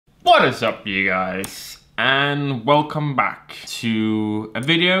What is up, you guys, and welcome back to a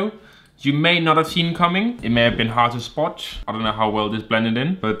video you may not have seen coming. It may have been hard to spot. I don't know how well this blended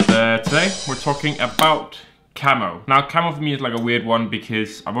in, but today we're talking about camo. Now, camo for me is like a weird one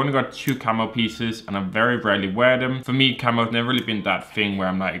because I've only got 2 camo pieces and I very rarely wear them. For me, camo has never really been that thing where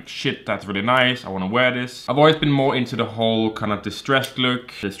I'm like, shit, that's really nice, I want to wear this. I've always been more into the whole kind of distressed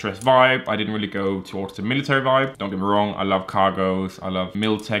look, distressed vibe. I didn't really go towards the military vibe. Don't get me wrong, I love cargos, I love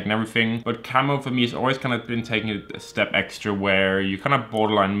mil-tech and everything. But camo for me has always kind of been taking it a step extra where you kind of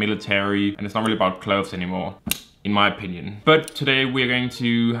borderline military and it's not really about clothes anymore, in my opinion. But today we're going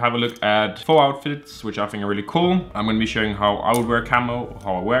to have a look at 4 outfits, which I think are really cool. I'm going to be showing how I would wear camo,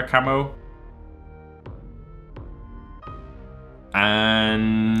 how I wear camo.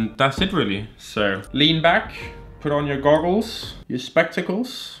 And that's it really. So lean back, put on your goggles, your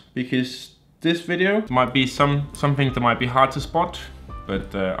spectacles, because this video might be some things that might be hard to spot.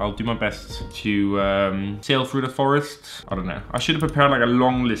 But I'll do my best to sail through the forest. I don't know. I should have prepared like a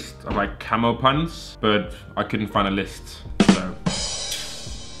long list of like camo puns, but I couldn't find a list, so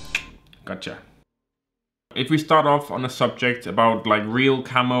gotcha. If we start off on a subject about like real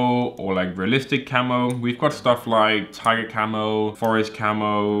camo or like realistic camo, we've got stuff like tiger camo, forest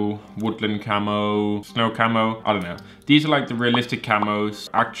camo, woodland camo, snow camo. I don't know. These are like the realistic camos,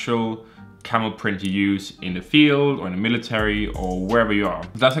 actual camo print you use in the field or in the military or wherever you are.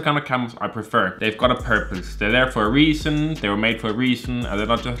 That's the kind of camos I prefer. They've got a purpose. They're there for a reason, they were made for a reason, and they're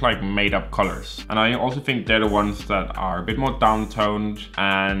not just like made up colors. And I also think they're the ones that are a bit more downtoned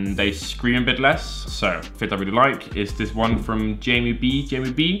and they scream a bit less. So, fit I really like is this one from Jamie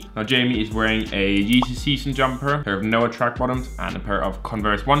B. Now Jamie is wearing a Yeezy season jumper, a pair of Noah track bottoms, and a pair of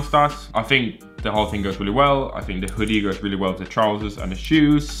Converse 1 stars. I think the whole thing goes really well. I think the hoodie goes really well with the trousers and the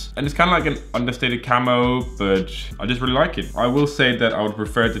shoes. And it's kind of like an understated camo, but I just really like it. I will say that I would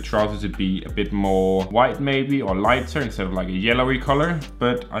prefer the trousers to be a bit more white maybe, or lighter instead of like a yellowy color.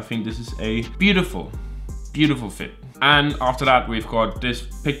 But I think this is a beautiful, beautiful fit. And after that, we've got this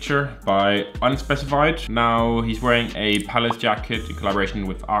picture by Unspecified. Now he's wearing a Palace jacket in collaboration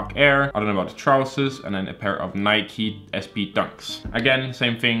with Arc Air. I don't know about the trousers, and then a pair of Nike SB Dunks. Again,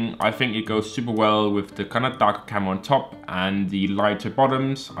 same thing. I think it goes super well with the kind of dark camo on top and the lighter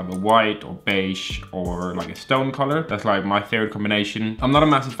bottoms, either white or beige or like a stone color. That's like my favorite combination. I'm not a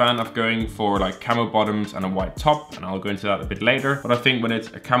massive fan of going for like camo bottoms and a white top, and I'll go into that a bit later. But I think when it's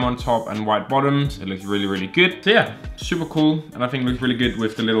a camo on top and white bottoms, it looks really, really good. So yeah, super cool, and I think it looks really good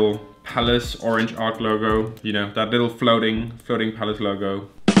with the little Palace orange arc logo, you know, that little floating Palace logo.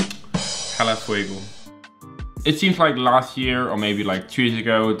 Hella fuego. It seems like last year or maybe like 2 years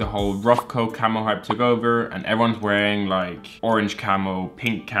ago, the whole RothCo camo hype took over and everyone's wearing like orange camo,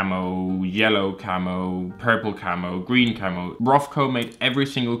 pink camo, yellow camo, purple camo, green camo. RothCo made every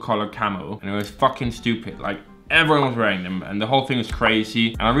single color camo and it was fucking stupid. Like, everyone was wearing them and the whole thing was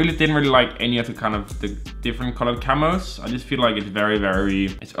crazy. And I really didn't really like any of the kind of the different colored camos. I just feel like it's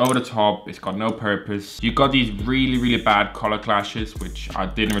it's over the top, it's got no purpose. You got these really, really bad color clashes, which I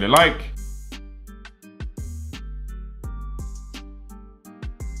didn't really like.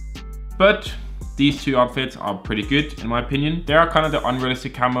 But these 2 outfits are pretty good in my opinion. They are kind of the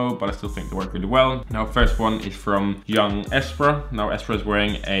unrealistic camo, but I still think they work really well. Now, first one is from young Espra. Now Espra is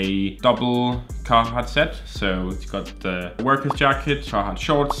wearing a double Carhartt set. So it's got the worker's jacket, Carhartt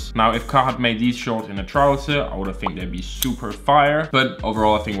shorts. Now if Carhartt made these shorts in a trouser, I would have think they'd be super fire. But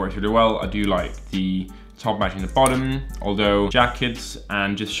overall I think it works really well. I do like the top matching the bottom, although jackets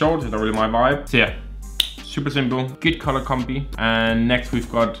and just shorts is not really my vibe. So yeah, super simple, good color combi. And next we've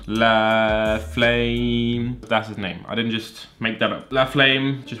got La Flame. That's his name. I didn't just make that up. La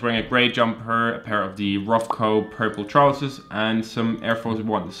Flame, just wearing a gray jumper, a pair of the RothCo purple trousers, and some Air Force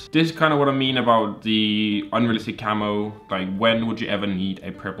 1s. This is kind of what I mean about the unrealistic camo. Like, when would you ever need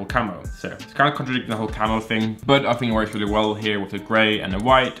a purple camo? So it's kind of contradicting the whole camo thing, but I think it works really well here with the gray and the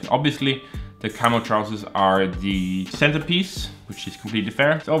white. Obviously, the camo trousers are the centerpiece, which is completely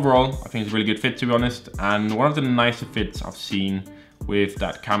fair. So overall, I think it's a really good fit, to be honest, and one of the nicer fits I've seen with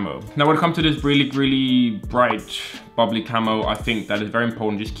that camo. Now, when it comes to this really, really bright, bubbly camo, I think that is very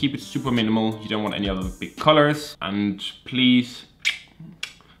important. Just keep it super minimal. You don't want any other big colors, and please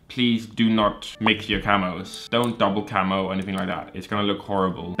do not mix your camos. Don't double camo or anything like that. It's gonna look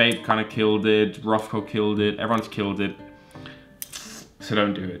horrible. Babe kind of killed it, RothCo killed it, everyone's killed it. So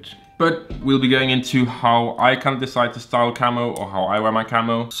don't do it. But we'll be going into how I kind of decide to style camo or how I wear my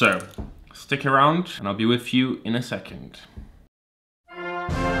camo. So stick around and I'll be with you in a second.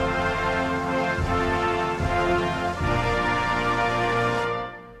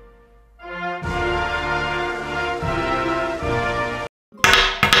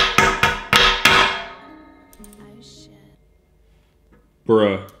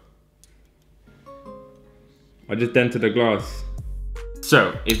 Bruh. I just dented the glass.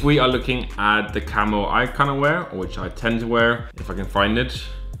 So, if we are looking at the camo I kind of wear, or which I tend to wear, if I can find it.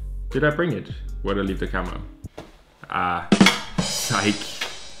 Did I bring it? Where did I leave the camo? Ah, psych.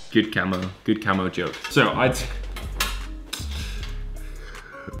 Good camo joke. So,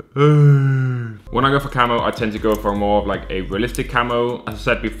 when I go for camo, I tend to go for more of like a realistic camo. As I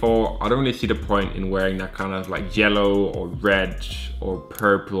said before, I don't really see the point in wearing that kind of like yellow or red or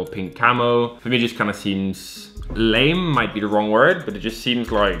purple or pink camo. For me, it just kind of seems lame, might be the wrong word, but it just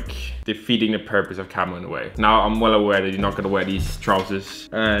seems like defeating the purpose of camo in a way. Now, I'm well aware that you're not gonna wear these trousers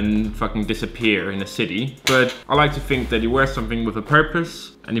and fucking disappear in the city, but I like to think that you wear something with a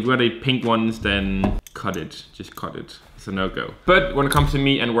purpose, and if you wear the pink ones, then cut it, just cut it. It's a no-go. But when it comes to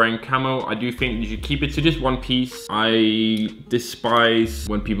me and wearing camo, I do think you should keep it to just one piece. I despise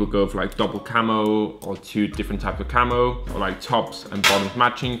when people go for like double camo or two different types of camo, or like tops and bottoms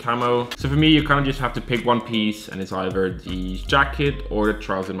matching camo. So for me, you kind of just have to pick one piece, and it's either the jacket or the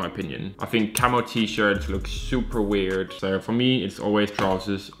trousers in my opinion. I think camo t-shirts look super weird. So for me, it's always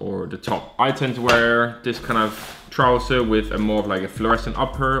trousers or the top. I tend to wear this kind of trouser with a more of like a fluorescent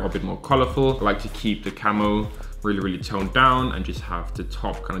upper or a bit more colorful. I like to keep the camo really toned down and just have the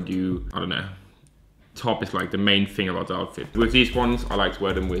top kind of do, I don't know, top is like the main thing about the outfit. With these ones, I like to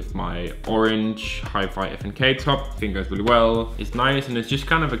wear them with my orange hi-fi FNK top. I think it goes really well. It's nice and it's just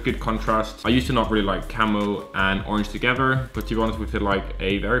kind of a good contrast. I used to not really like camo and orange together, but to be honest with it, like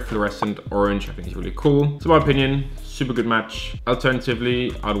a very fluorescent orange, I think is really cool. So in my opinion, super good match.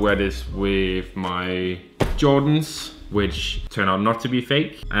 Alternatively, I'd wear this with my Jordans, which turn out not to be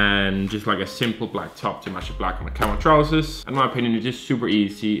fake, and just like a simple black top to match the black on the camo trousers. In my opinion, it's just super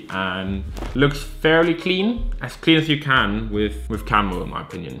easy and looks fairly clean as you can with camo in my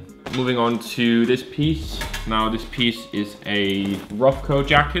opinion. Moving on to this piece. Now this piece is a RothCo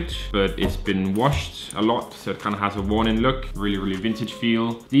jacket, but it's been washed a lot, so it kind of has a worn-in look, really vintage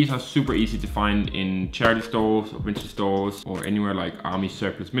feel. These are super easy to find in charity stores or vintage stores or anywhere like army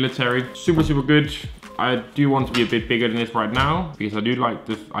surplus military. Super good. I do want to be a bit bigger than this right now because I do like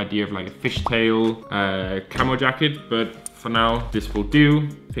the idea of like a fishtail camo jacket, but for now this will do.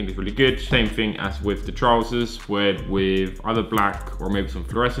 I think it's really good. Same thing as with the trousers, wear it with either black or maybe some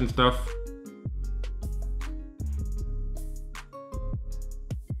fluorescent stuff.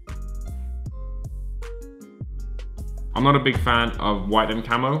 I'm not a big fan of white and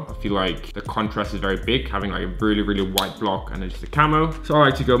camo. I feel like the contrast is very big, having like a really white block and then just a camo. So I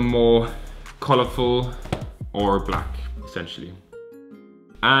like to go more colorful or black, essentially.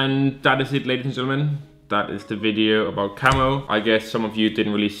 And that is it, ladies and gentlemen. That is the video about camo. I guess some of you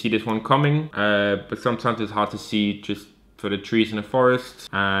didn't really see this one coming, but sometimes it's hard to see just for the trees in the forest,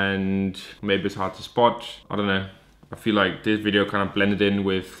 and maybe it's hard to spot. I don't know. I feel like this video kind of blended in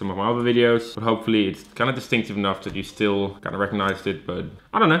with some of my other videos, but hopefully it's kind of distinctive enough that you still kind of recognized it, but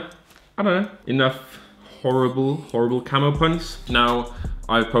I don't know. Enough horrible camo puns. Now,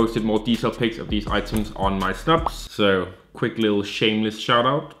 I've posted more detailed pics of these items on my Snupps, so quick little shameless shout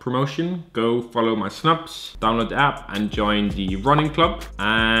out promotion. Go follow my Snupps, download the app and join the running club.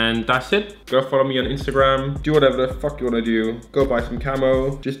 And that's it. Go follow me on Instagram. Do whatever the fuck you wanna do. Go buy some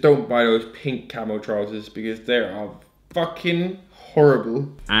camo. Just don't buy those pink camo trousers because they are fucking horrible.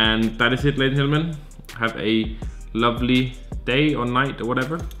 And that is it, ladies and gentlemen. Have a lovely day or night or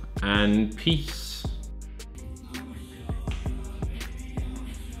whatever. And peace.